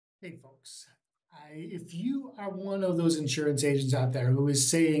Hey folks, if you are one of those insurance agents out there who is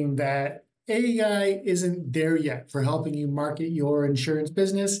saying that AI isn't there yet for helping you market your insurance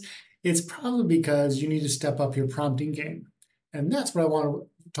business, it's probably because you need to step up your prompting game. And that's what I want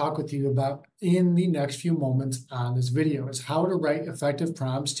to talk with you about in the next few moments on this video, is how to write effective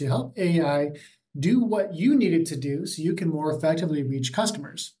prompts to help AI do what you need it to do so you can more effectively reach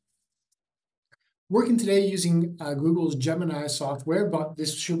customers. Working today using Google's Gemini software, but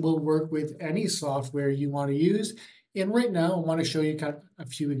will work with any software you want to use. And right now, I want to show you kind of a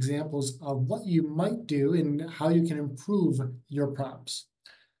few examples of what you might do and how you can improve your prompts.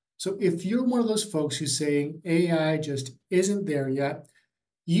 So if you're one of those folks who's saying AI just isn't there yet,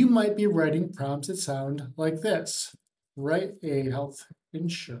 you might be writing prompts that sound like this. Write a health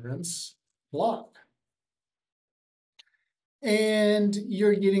insurance blog. And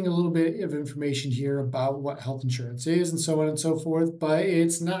you're getting a little bit of information here about what health insurance is and so on and so forth, but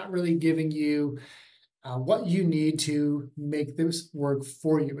it's not really giving you what you need to make this work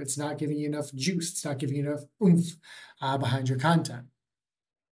for you. It's not giving you enough juice. It's not giving you enough oomph behind your content.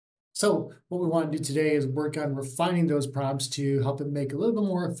 So what we want to do today is work on refining those prompts to help it make a little bit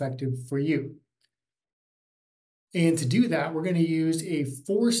more effective for you. And to do that, we're going to use a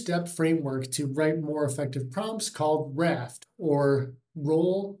 4-step framework to write more effective prompts called RAFT, or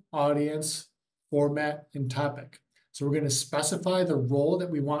Role, Audience, Format, and Topic. So we're going to specify the role that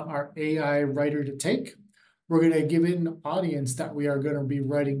we want our AI writer to take. We're going to give it an audience that we are going to be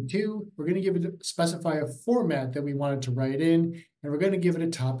writing to. We're going to specify a format that we want it to write in, and we're going to give it a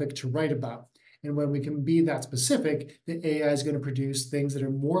topic to write about. And when we can be that specific, the AI is going to produce things that are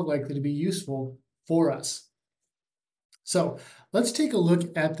more likely to be useful for us. So let's take a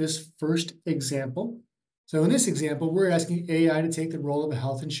look at this first example. So in this example, we're asking AI to take the role of a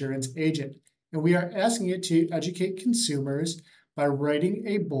health insurance agent, and we are asking it to educate consumers by writing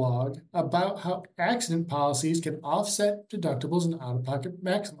a blog about how accident policies can offset deductibles and out-of-pocket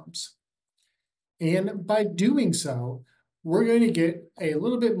maximums. And by doing so, we're going to get a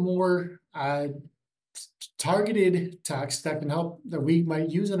little bit more targeted text that can help, that we might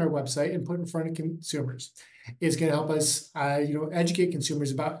use on our website and put in front of consumers. It's going to help us, educate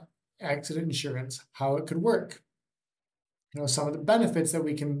consumers about accident insurance, how it could work, some of the benefits that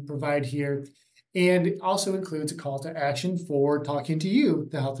we can provide here, and it also includes a call to action for talking to you,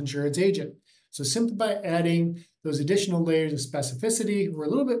 the health insurance agent. So simply by adding those additional layers of specificity, we're a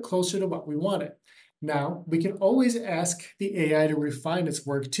little bit closer to what we wanted. Now, we can always ask the AI to refine its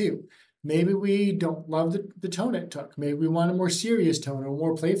work too. Maybe we don't love the tone it took. Maybe we want a more serious tone or a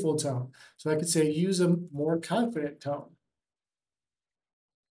more playful tone. So I could say use a more confident tone.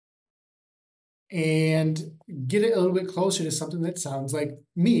 And get it a little bit closer to something that sounds like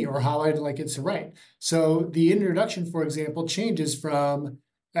me or how I'd like it to write. So the introduction, for example, changes from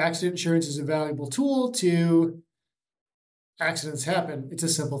accident insurance is a valuable tool to accidents happen. It's a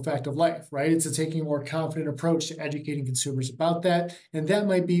simple fact of life, right? It's taking a more confident approach to educating consumers about that, and that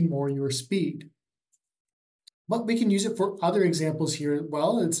might be more your speed. But we can use it for other examples here.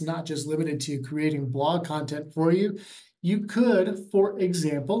 Well, it's not just limited to creating blog content for you. You could, for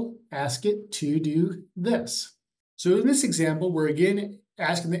example, ask it to do this. So in this example, we're again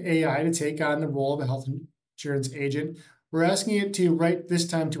asking the AI to take on the role of a health insurance agent. We're asking it to write this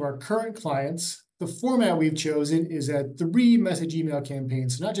time to our current clients. The format we've chosen is a 3-message email campaign.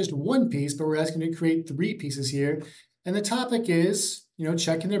 So not just one piece, but we're asking it to create 3 pieces here. And the topic is,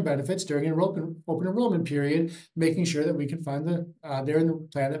 checking their benefits during an open enrollment period, making sure that we can find they're in the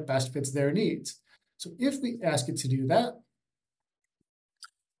plan that best fits their needs. So if we ask it to do that,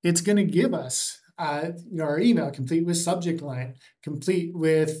 it's going to give us our email complete with subject line, complete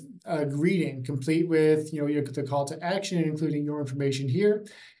with a greeting, complete with the call to action, including your information here,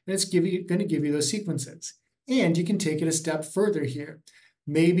 and it's going to give you those sequences. And you can take it a step further here.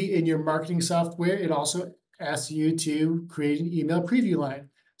 Maybe in your marketing software, it also asks you to create an email preview line.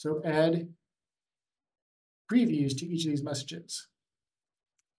 So add previews to each of these messages.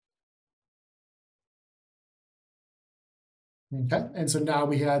 Okay, and so now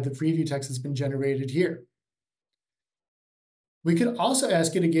we have the preview text that's been generated here. We could also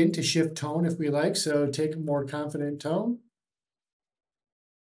ask it again to shift tone if we like, so take a more confident tone.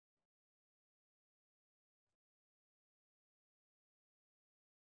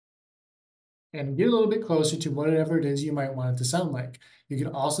 And get a little bit closer to whatever it is you might want it to sound like. You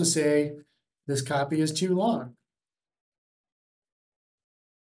can also say, this copy is too long.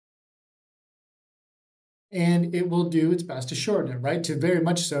 And it will do its best to shorten it, right? To very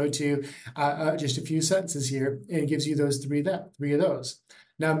much so to just a few sentences here, and it gives you those three of those.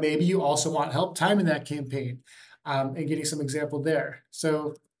 Now, maybe you also want help timing that campaign and getting some example there.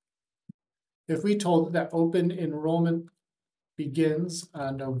 So if we told that open enrollment begins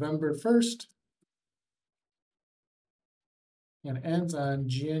on November 1st and ends on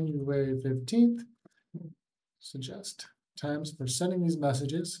January 15th, suggest times for sending these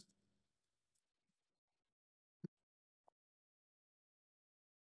messages.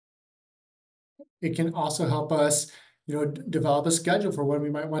 It can also help us, develop a schedule for when we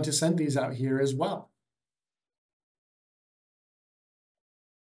might want to send these out here as well.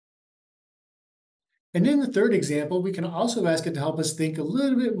 And in the third example, we can also ask it to help us think a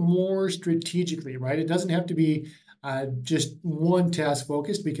little bit more strategically, right? It doesn't have to be just one task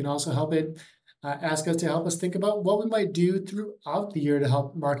focused. We can also help it ask us to help us think about what we might do throughout the year to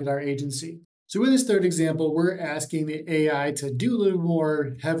help market our agency. So with this third example, we're asking the AI to do a little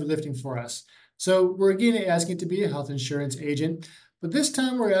more heavy lifting for us. So we're again asking it to be a health insurance agent, but this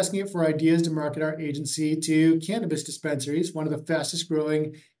time we're asking it for ideas to market our agency to cannabis dispensaries, one of the fastest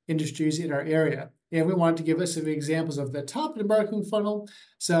growing industries in our area. And we want to give us some examples of the top of the marketing funnel,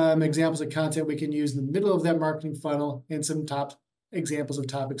 some examples of content we can use in the middle of that marketing funnel, and some top examples of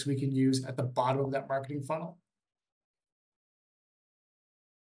topics we can use at the bottom of that marketing funnel.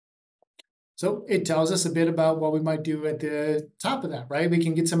 So it tells us a bit about what we might do at the top of that, right? We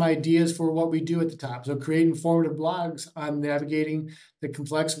can get some ideas for what we do at the top. So create informative blogs on navigating the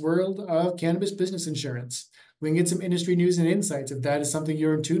complex world of cannabis business insurance. We can get some industry news and insights if that is something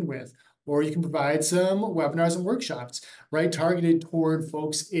you're in tune with. Or you can provide some webinars and workshops, right? Targeted toward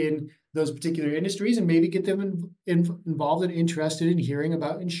folks in those particular industries and maybe get them involved and interested in hearing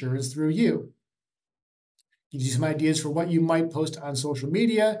about insurance through you. Gives you some ideas for what you might post on social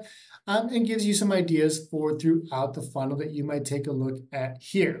media, and gives you some ideas for throughout the funnel that you might take a look at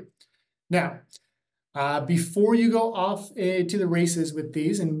here. Now, before you go off to the races with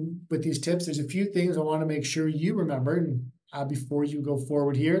these and with these tips, there's a few things I want to make sure you remember before you go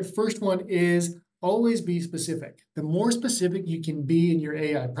forward here. The first one is always be specific. The more specific you can be in your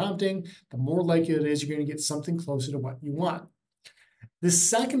AI prompting, the more likely it is you're going to get something closer to what you want. The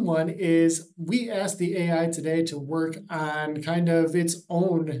second one is we asked the AI today to work on kind of its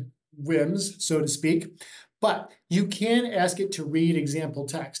own whims, so to speak, but you can ask it to read example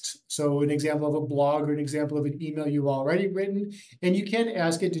text. So an example of a blog or an example of an email you've already written, and you can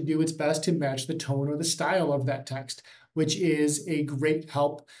ask it to do its best to match the tone or the style of that text, which is a great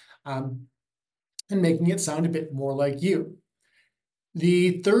help in making it sound a bit more like you.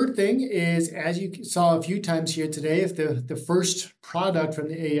 The third thing is, as you saw a few times here today, if the first product from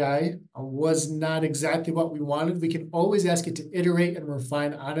the AI was not exactly what we wanted, we can always ask it to iterate and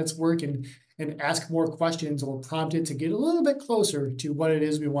refine on its work and ask more questions or prompt it to get a little bit closer to what it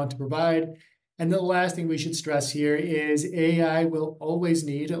is we want to provide. And the last thing we should stress here is AI will always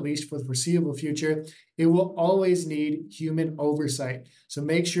need, at least for the foreseeable future, it will always need human oversight. So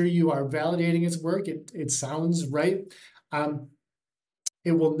make sure you are validating its work. It sounds right.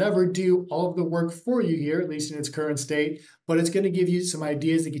 It will never do all of the work for you here, at least in its current state, but it's going to give you some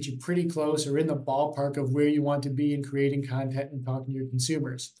ideas that get you pretty close or in the ballpark of where you want to be in creating content and talking to your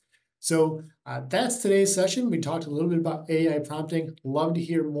consumers. So that's today's session. We talked a little bit about AI prompting. Love to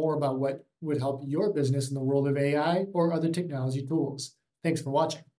hear more about what would help your business in the world of AI or other technology tools. Thanks for watching.